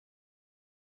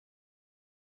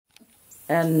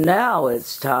And now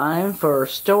it's time for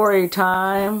story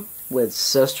time with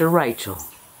Sister Rachel.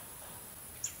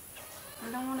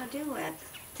 I don't want to do it.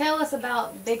 Tell us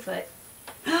about Bigfoot.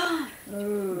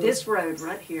 This road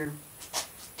right here.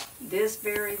 This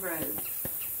very road.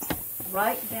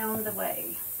 Right down the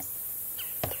way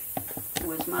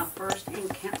was my first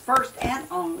and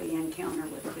only encounter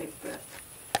with Bigfoot.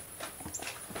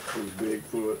 With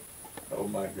Bigfoot. Oh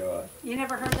my God. You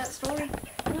never heard that story?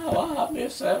 No, I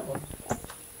missed that one.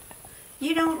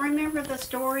 You don't remember the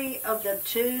story of the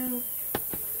two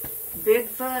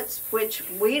Bigfoots, which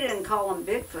we didn't call them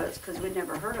Bigfoots because we'd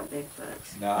never heard of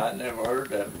Bigfoots. No, I never heard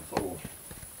that before.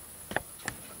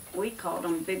 We called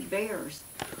them big bears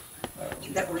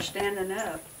that were standing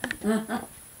up.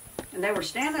 And they were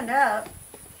standing up,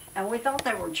 and we thought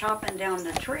they were chopping down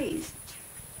the trees.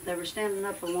 They were standing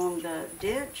up along the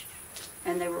ditch,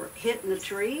 and they were hitting the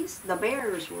trees. The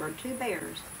bears were, two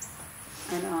bears.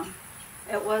 And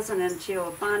it wasn't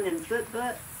until Finding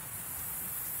Bigfoot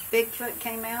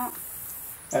came out.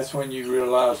 That's when you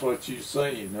realize what you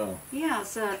seen, huh? Yeah, I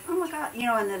said, oh my God. You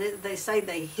know, and they say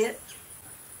they hit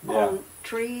on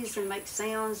trees and make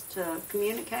sounds to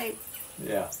communicate.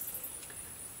 Yeah.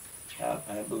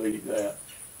 I believe that.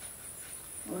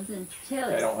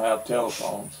 They don't have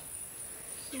telephones.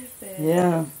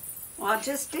 Yeah. Well, I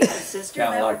just did, sister.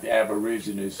 Kind of like the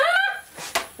Aborigines.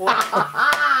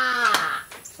 I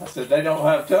said they don't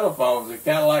have telephones. It's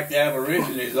kind of like the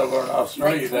Aborigines over in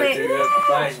Australia. They do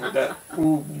that thing with that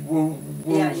woo, woo, woo,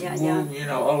 woo, you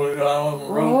know, hold it on the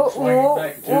rope, swing it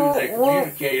back and two. They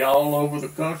communicate all over the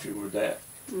country with that.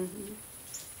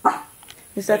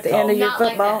 Is that the end of your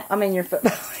football? Like I mean your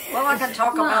football. Well, I can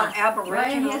talk about Aboriginals.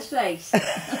 Right in his face.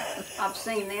 I've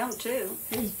seen them too.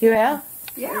 You have?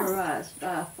 Yeah.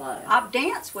 Right. I've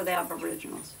danced with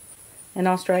Aboriginals. In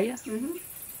Australia? Mm-hmm.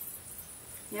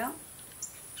 Yeah.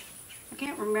 I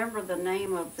can't remember the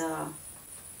name of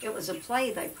it was a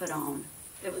play they put on.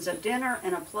 It was a dinner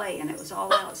and a play, and it was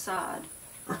all outside.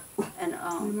 And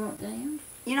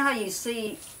you know how you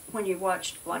see when you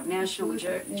watch like National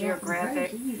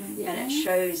Geographic, and it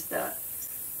shows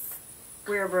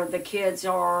wherever the kids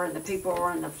are and the people are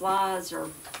and the flies are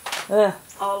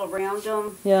all around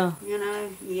them. Yeah. You know?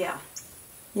 Yeah.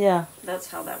 Yeah. That's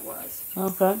how that was.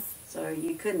 Okay. So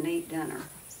you couldn't eat dinner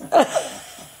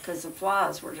because the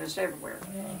flies were just everywhere.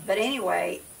 But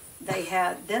anyway, they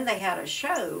had a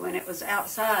show, and it was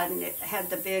outside, and it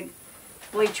had the big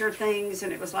bleacher things,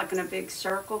 and it was like in a big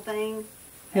circle thing.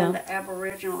 And the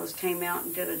Aboriginals came out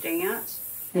and did a dance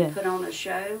and put on a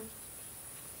show.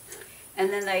 And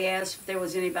then they asked if there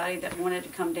was anybody that wanted to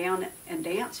come down and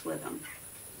dance with them.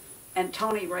 And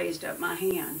Tony raised up my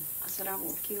hand. I said, I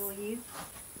will kill you.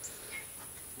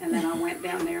 And then I went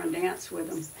down there and danced with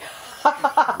them.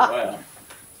 Wow.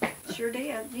 Sure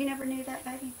did. You never knew that,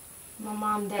 baby? My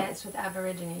mom danced with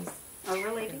Aborigines. I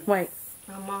really did. Wait.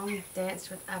 My mom danced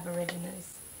with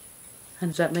Aborigines. How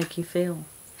does that make you feel?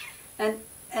 And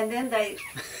then they...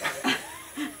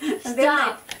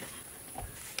 Stop.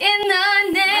 In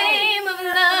the name of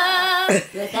love.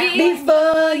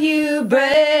 Before you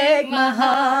break my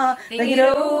heart, think it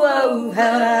oh,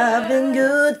 how I've been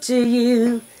good to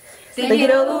you. Think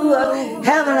it oh,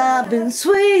 haven't I been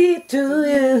sweet to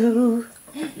you?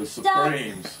 The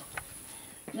Supremes.